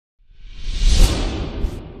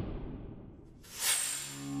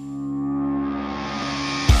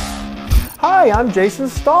Hi, I'm Jason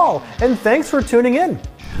Stahl, and thanks for tuning in.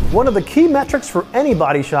 One of the key metrics for any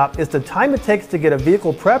body shop is the time it takes to get a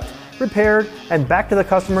vehicle prepped, repaired, and back to the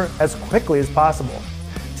customer as quickly as possible.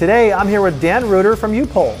 Today, I'm here with Dan Reutter from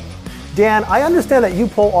U-POL. Dan, I understand that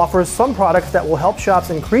U-POL offers some products that will help shops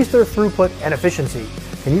increase their throughput and efficiency.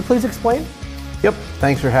 Can you please explain? Yep,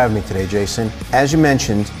 thanks for having me today, Jason. As you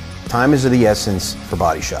mentioned, time is of the essence for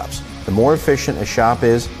body shops. The more efficient a shop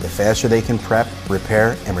is, the faster they can prep,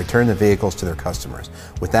 repair, and return the vehicles to their customers.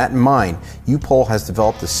 With that in mind, U-POL has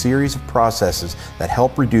developed a series of processes that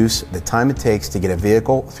help reduce the time it takes to get a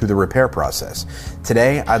vehicle through the repair process.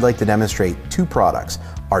 Today, I'd like to demonstrate two products,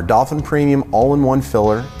 our Dolphin Premium All-in-One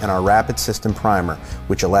Filler and our Rapid System Primer,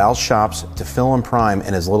 which allows shops to fill and prime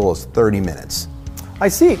in as little as 30 minutes. I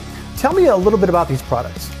see. Tell me a little bit about these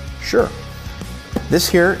products. Sure. This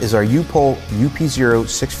here is our U-POL UP0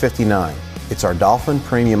 659. It's our Dolphin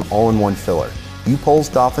Premium All-in-One Filler. U-POL's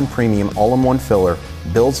Dolphin Premium All-in-One Filler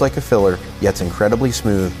builds like a filler, yet it's incredibly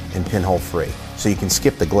smooth and pinhole free, so you can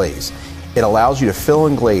skip the glaze. It allows you to fill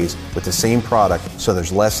and glaze with the same product, so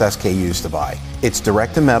there's less SKUs to buy. It's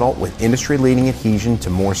direct to metal with industry-leading adhesion to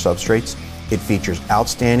more substrates. It features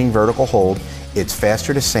outstanding vertical hold. It's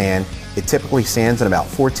faster to sand. It typically sands in about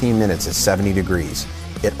 14 minutes at 70 degrees.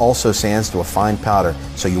 It also sands to a fine powder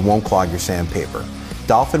so you won't clog your sandpaper.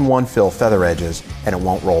 Dolphin One Fill feather edges and it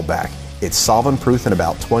won't roll back. It's solvent-proof in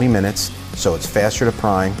about 20 minutes, so it's faster to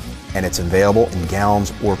prime, and it's available in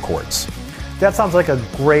gallons or quarts. That sounds like a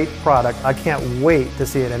great product. I can't wait to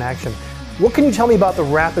see it in action. What can you tell me about the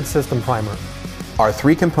Rapid System Primer? Our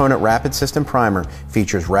three-component Rapid System Primer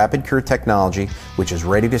features Rapid Cure technology, which is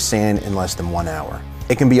ready to sand in less than 1 hour.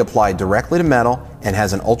 It can be applied directly to metal and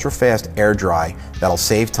has an ultra-fast air dry that'll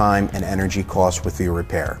save time and energy costs with your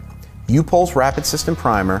repair. U-POL's Rapid System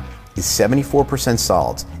Primer is 74%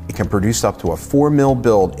 solids. It can produce up to a 4 mil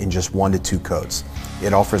build in just 1 to 2 coats.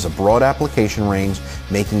 It offers a broad application range,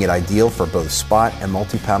 making it ideal for both spot and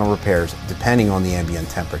multi-panel repairs depending on the ambient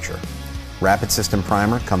temperature. Rapid System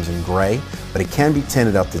Primer comes in gray, but it can be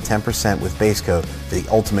tinted up to 10% with base coat for the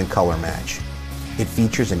ultimate color match. It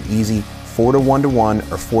features an easy 4:1:1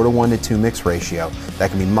 or 4:1:2 mix ratio that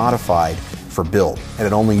can be modified for build, and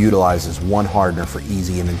it only utilizes one hardener for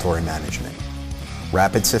easy inventory management.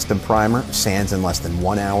 Rapid System Primer sands in less than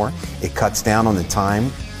 1 hour. It cuts down on the time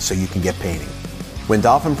so you can get painting. When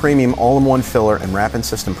Dolphin Premium All-in-One Filler and Rapid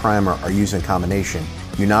System Primer are used in combination,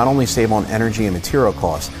 you not only save on energy and material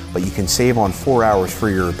costs, but you can save on 4 hours for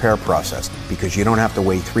your repair process because you don't have to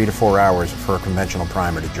wait 3 to 4 hours for a conventional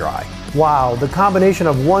primer to dry. Wow, the combination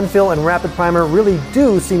of One Fill and Rapid Primer really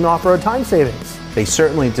do seem to offer a time savings. They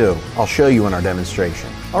certainly do. I'll show you in our demonstration.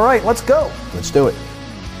 All right, let's go. Let's do it.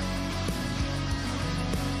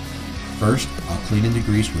 First, I'll clean and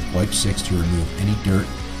degrease with wipe 6 to remove any dirt,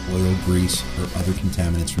 oil, grease, or other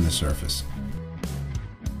contaminants from the surface.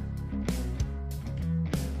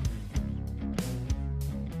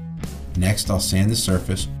 Next, I'll sand the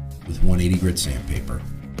surface with 180 grit sandpaper.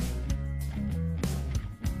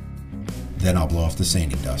 Then I'll blow off the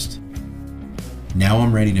sanding dust. Now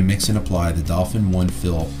I'm ready to mix and apply the Dolphin One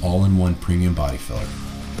Fill All-in-One Premium Body Filler.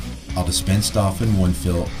 I'll dispense Dolphin One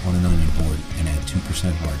Fill on an onion board and add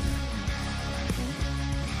 2% hardener.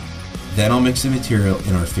 Then I'll mix the material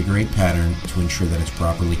in our figure 8 pattern to ensure that it's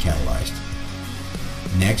properly catalyzed.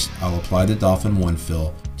 Next, I'll apply the Dolphin One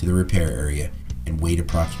Fill to the repair area and wait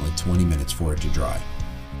approximately 20 minutes for it to dry.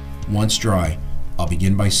 Once dry, I'll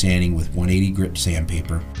begin by sanding with 180 grit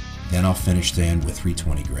sandpaper, then I'll finish sand with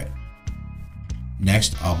 320 grit.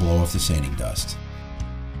 Next, I'll blow off the sanding dust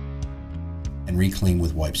and re-clean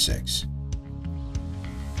with wipe 6.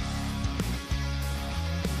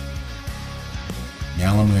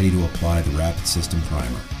 Now I'm ready to apply the Rapid System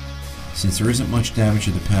Primer. Since there isn't much damage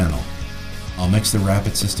to the panel, I'll mix the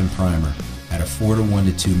Rapid System Primer at a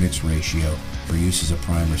 4:1:2 mix ratio for use as a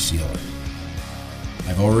primer sealer.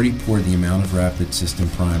 I've already poured the amount of Rapid System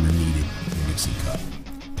Primer needed for the mixing cup.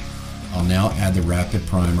 I'll now add the Rapid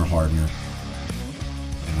Primer Hardener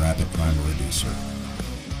and Rapid Primer Reducer.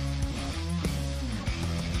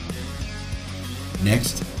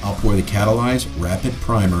 Next, I'll pour the catalyzed Rapid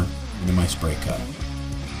Primer into my spray cup.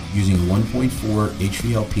 Using a 1.4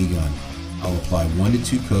 HVLP gun, I'll apply 1 to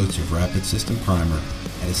 2 coats of Rapid System Primer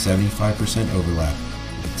at a 75% overlap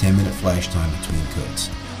with a 10-minute flash time between coats.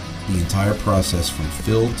 The entire process from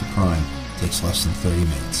fill to prime takes less than 30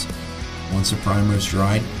 minutes. Once the primer is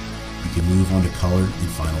dried, you can move on to color and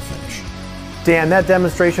final finish. Dan, that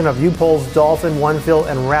demonstration of U-POL's Dolphin One Fill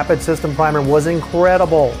and Rapid System Primer was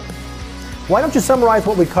incredible. Why don't you summarize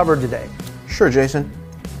what we covered today? Sure, Jason.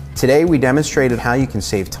 Today we demonstrated how you can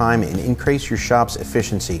save time and increase your shop's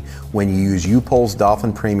efficiency when you use U-POL's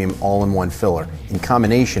Dolphin Premium All-in-One Filler in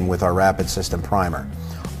combination with our Rapid System Primer.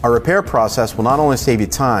 Our repair process will not only save you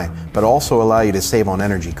time, but also allow you to save on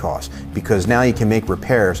energy costs, because now you can make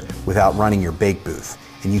repairs without running your bake booth,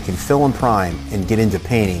 and you can fill and prime and get into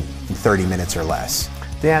painting in 30 minutes or less.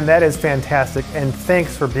 Dan, that is fantastic, and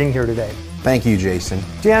thanks for being here today. Thank you, Jason.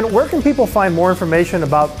 Dan, where can people find more information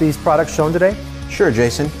about these products shown today? Sure,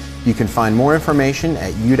 Jason. You can find more information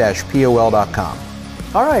at u-pol.com.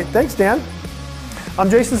 All right, thanks, Dan. I'm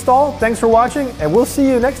Jason Stahl. Thanks for watching, and we'll see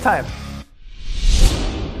you next time.